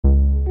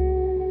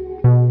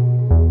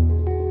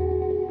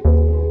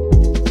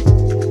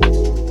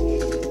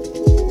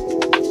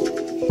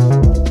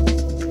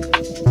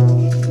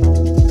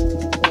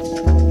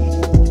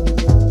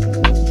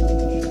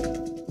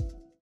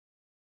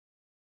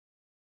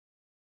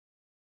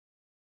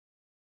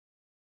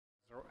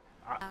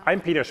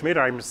I'm Peter Schmidt,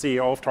 I'm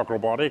CEO of Torc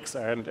Robotics,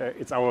 and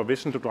it's our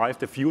vision to drive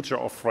the future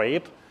of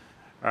freight,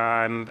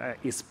 and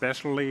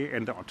especially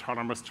in the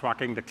autonomous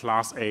trucking, the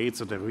Class 8,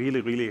 so the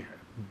really, really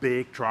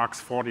big trucks,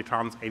 40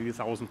 tons,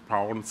 80,000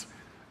 pounds,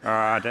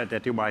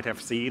 that you might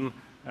have seen.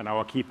 And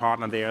our key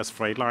partner there is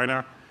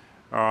Freightliner.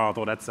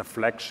 So that's a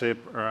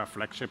flagship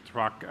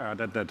truck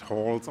that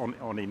hauls on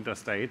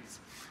interstates.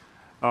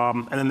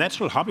 And the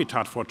natural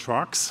habitat for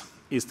trucks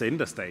is the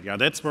interstate. Yeah,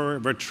 that's where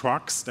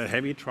trucks, the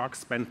heavy trucks,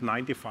 spend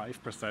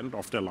 95%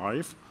 of their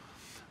life.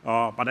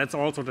 But that's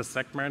also the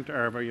segment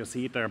where you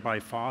see there by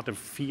far the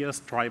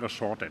fierce driver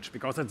shortage,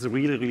 because it's a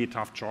really, really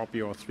tough job.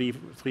 You're 3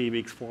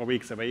 weeks, 4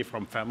 weeks away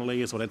from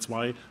family, so that's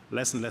why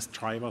less and less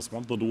drivers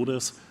want to do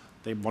this.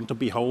 They want to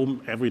be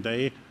home every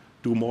day,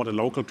 do more the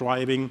local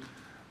driving.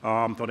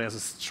 So there's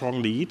a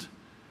strong need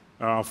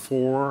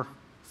for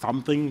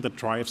something that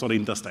drives on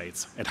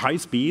interstates at high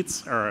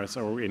speeds.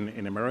 So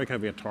in America,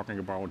 we are talking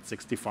about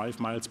 65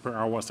 miles per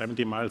hour,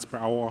 70 miles per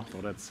hour.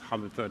 So that's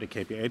 130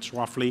 kph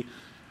roughly,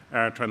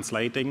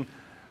 translating.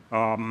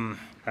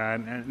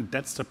 And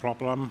that's the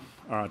problem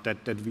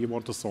that we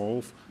want to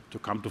solve to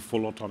come to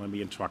full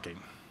autonomy in trucking.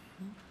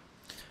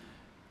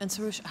 And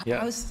Soroush,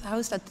 how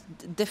is that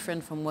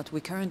different from what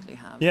we currently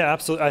have? Yeah,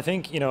 absolutely. I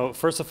think,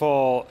 first of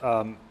all,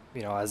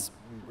 as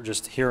we're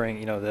just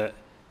hearing, the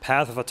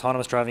path of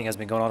autonomous driving has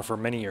been going on for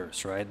many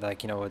years, right?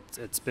 Like,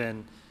 it's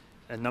been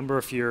a number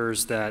of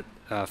years that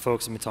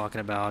folks have been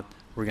talking about,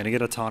 we're going to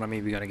get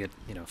autonomy, we're going to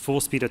get, full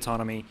speed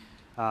autonomy.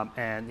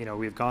 And,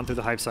 we've gone through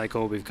the hype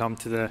cycle, we've come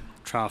to the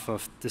trough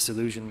of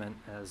disillusionment,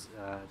 as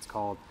it's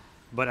called.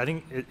 But I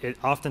think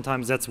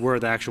oftentimes that's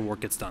where the actual work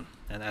gets done.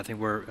 And I think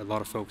where a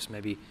lot of folks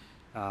maybe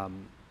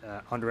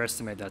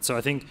underestimate that. So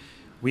I think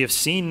we have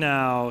seen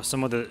now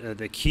some of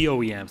the key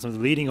OEMs, some of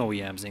the leading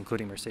OEMs,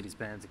 including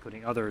Mercedes-Benz,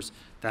 including others,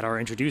 that are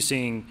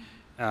introducing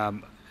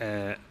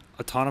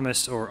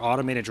autonomous or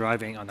automated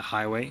driving on the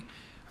highway.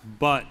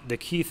 But the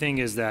key thing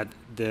is that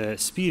the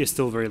speed is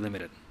still very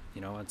limited,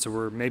 and so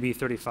we're maybe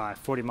 35,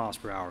 40 miles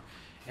per hour.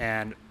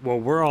 And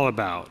what we're all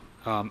about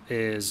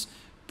is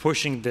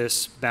pushing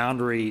this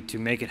boundary to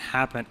make it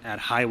happen at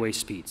highway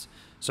speeds.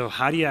 So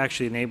how do you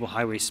actually enable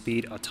highway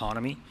speed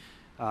autonomy?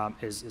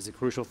 Is a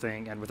crucial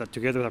thing, and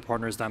together with our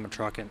partners Diamond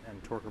Truck and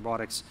Torc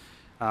Robotics,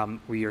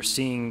 we are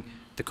seeing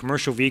the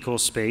commercial vehicle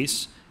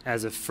space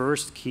as a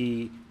first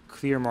key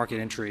clear market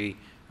entry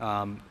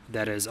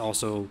that is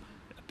also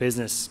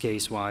business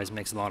case-wise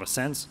makes a lot of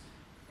sense.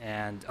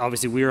 And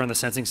obviously we are on the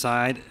sensing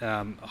side,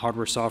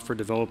 hardware, software,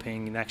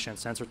 developing next-gen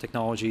sensor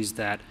technologies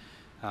that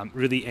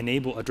really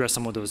address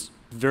some of those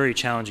very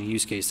challenging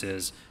use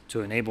cases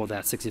to enable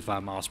that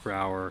 65 miles per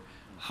hour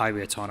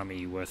highway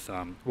autonomy with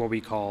what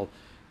we call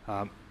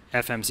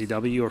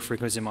FMCW, or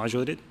frequency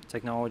modulated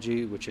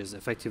technology, which is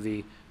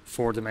effectively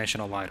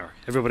 4-dimensional LiDAR.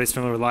 Everybody's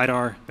familiar with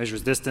LiDAR,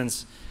 measures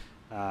distance,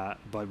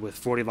 but with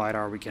 4D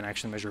LiDAR, we can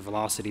actually measure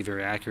velocity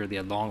very accurately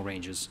at long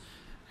ranges.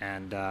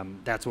 And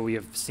that's what we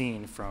have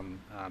seen from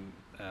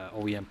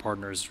OEM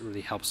partners,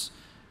 really helps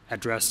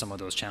address some of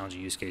those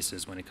challenging use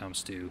cases when it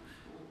comes to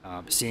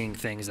seeing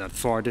things at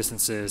far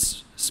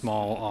distances,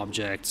 small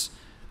objects,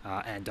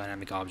 and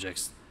dynamic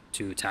objects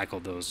to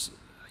tackle those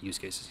use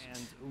cases.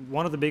 And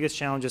one of the biggest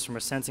challenges from a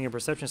sensing and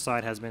perception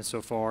side has been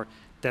so far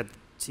that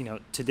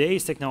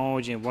today's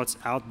technology and what's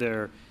out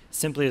there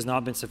simply has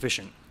not been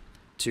sufficient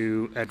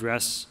to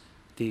address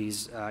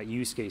these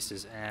use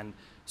cases. And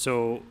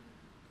so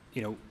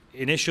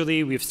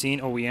initially we've seen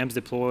OEMs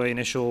deploy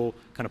initial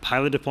kind of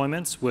pilot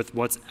deployments with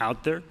what's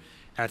out there.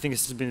 And I think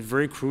this has been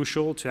very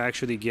crucial to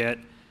actually get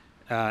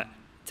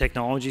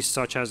technologies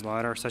such as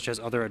LiDAR, such as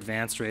other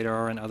advanced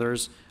radar and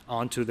others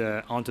onto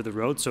the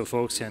road, so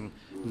folks can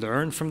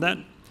learn from that.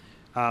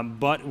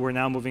 But we're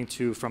now moving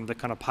from the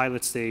kind of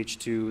pilot stage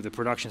to the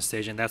production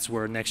stage, and that's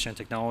where next-gen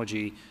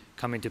technology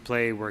come into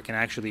play, where it can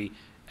actually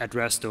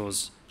address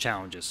those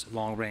challenges,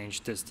 long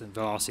range, distance,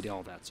 velocity,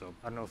 all that. So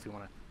I don't know if you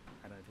want to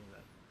add anything to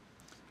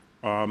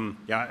that.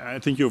 Yeah, I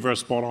think you were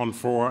spot on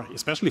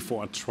especially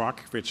for a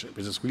truck, which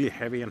is really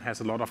heavy and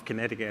has a lot of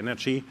kinetic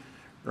energy.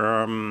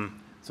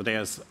 So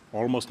there's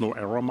almost no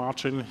error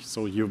margin.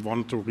 So you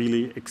want to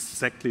really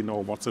exactly know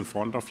what's in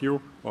front of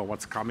you or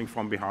what's coming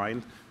from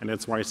behind. And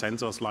that's why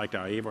sensors like the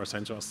Aeva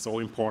sensor are so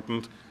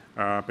important,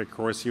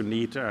 because you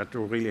need to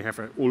really have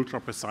an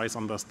ultra precise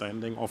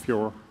understanding of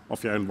your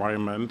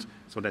environment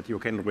so that you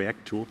can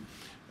react to.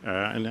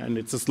 And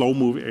it's a slow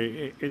move.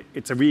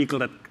 It's a vehicle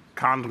that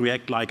can't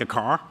react like a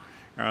car.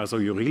 So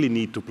you really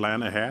need to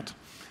plan ahead.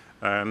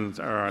 And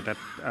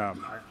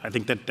I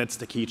think that's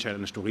the key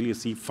challenge, to really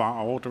see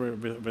far out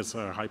with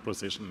high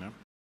precision.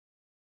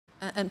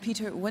 Yeah. And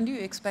Peter, when do you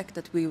expect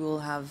that we will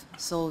have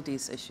solved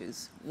these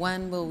issues?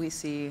 When will we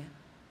see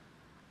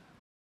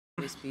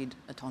high-speed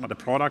autonomy? The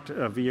product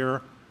we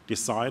are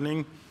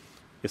designing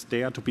is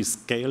there to be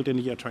scaled in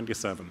the year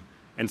 27.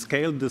 And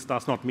scaled, this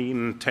does not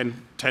mean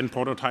 10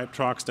 prototype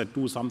trucks that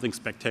do something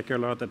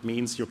spectacular. That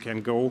means you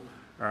can go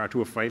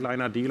to a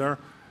Freightliner dealer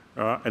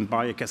and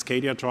buy a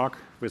Cascadia truck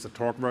with a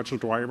Torc virtual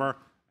driver